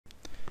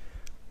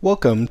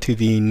Welcome to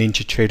the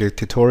NinjaTrader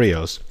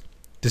tutorials.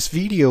 This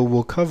video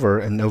will cover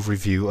an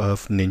overview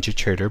of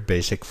NinjaTrader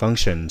basic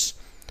functions.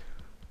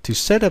 To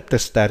set up the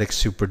static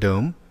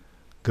Superdome,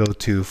 go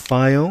to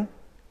File,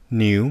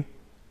 New,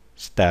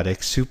 Static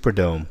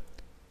Superdome.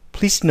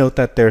 Please note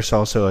that there's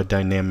also a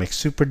dynamic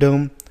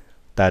Superdome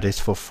that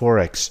is for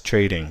Forex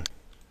trading.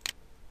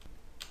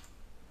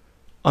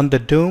 On the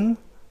dome,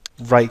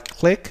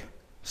 right-click,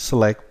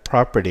 select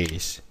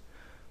Properties.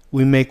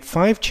 We make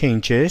 5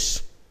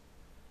 changes.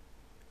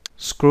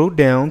 Scroll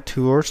down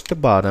towards the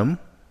bottom.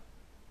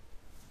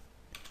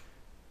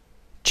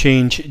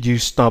 Change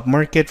Use Stop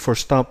Market for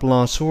stop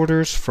loss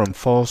orders from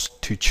false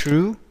to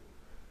true.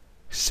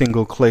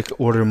 Single click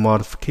order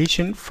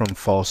modification from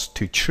false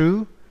to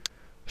true.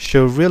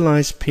 Show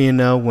realized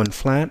P&L when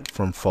flat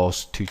from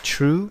false to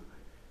true.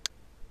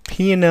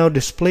 P&L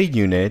display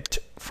unit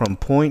from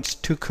points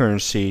to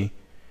currency.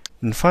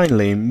 And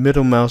finally,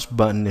 middle mouse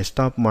button is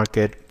stop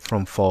market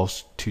from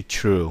false to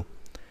true.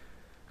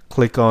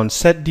 Click on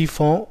Set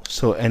Default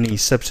so any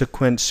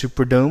subsequent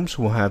Superdomes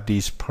will have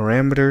these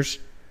parameters.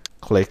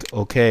 Click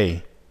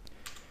OK.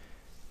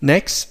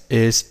 Next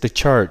is the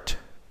chart.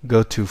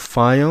 Go to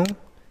File,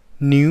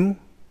 New,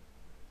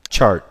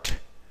 Chart.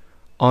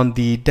 On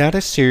the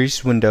Data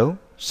Series window,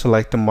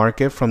 select the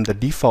market from the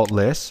default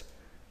list.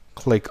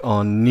 Click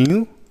on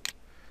New.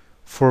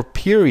 For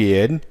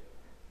Period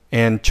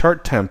and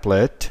Chart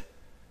Template,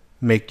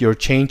 make your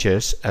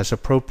changes as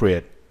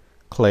appropriate.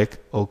 Click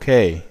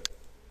OK.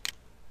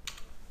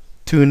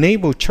 To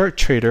enable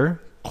NinjaTrader,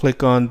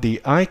 click on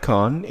the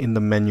icon in the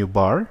menu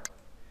bar.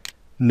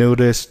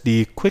 Notice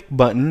the quick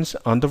buttons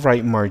on the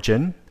right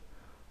margin,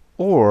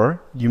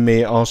 or you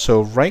may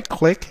also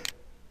right-click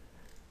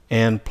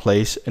and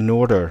place an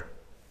order.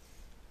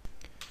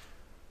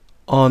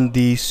 On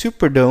the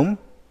Superdome,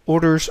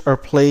 orders are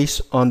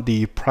placed on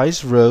the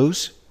price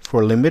rows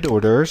for limit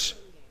orders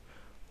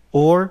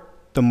or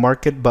the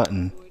market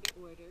button.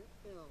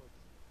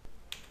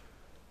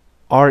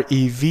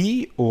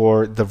 REV,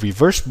 or the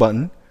reverse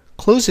button,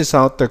 closes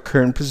out the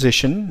current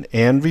position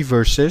and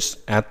reverses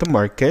at the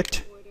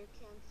market.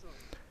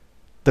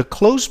 The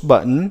close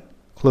button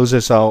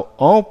closes out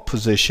all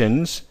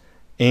positions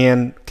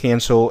and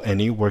cancel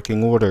any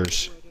working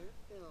orders.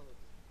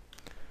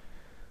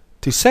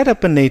 To set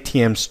up an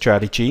ATM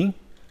strategy,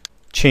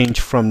 change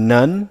from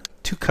None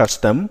to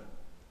Custom.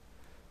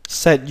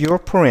 Set your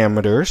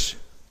parameters.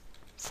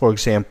 For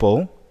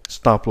example,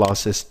 stop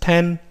loss is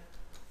 10,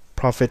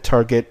 profit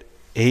target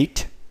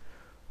 8.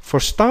 For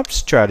stop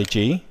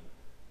strategy,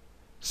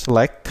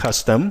 select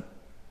Custom.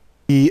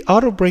 The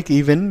auto break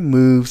even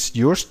moves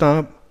your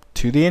stop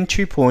to the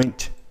entry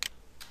point,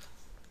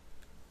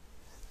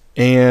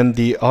 and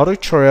the auto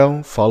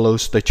trail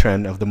follows the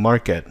trend of the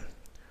market.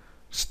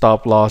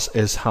 Stop loss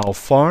is how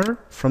far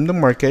from the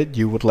market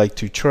you would like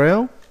to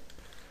trail.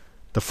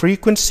 The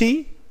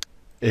frequency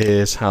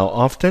is how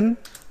often.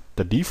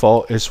 The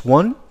default is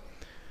 1.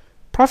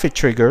 Profit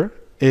trigger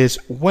is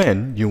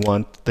when you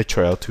want the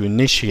trail to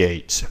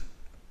initiate.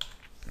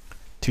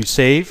 To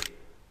save,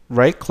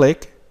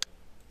 right-click,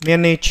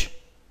 Manage,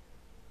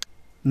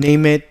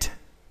 name it,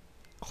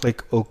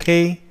 click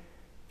OK,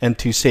 and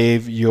to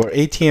save your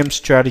ATM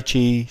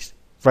strategy,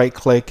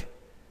 right-click,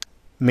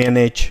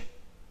 Manage,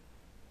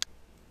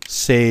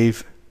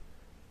 Save.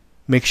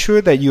 Make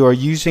sure that you are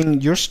using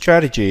your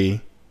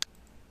strategy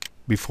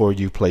before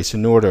you place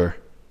an order.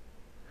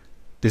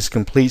 This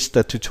completes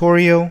the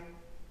tutorial.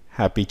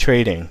 Happy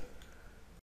trading!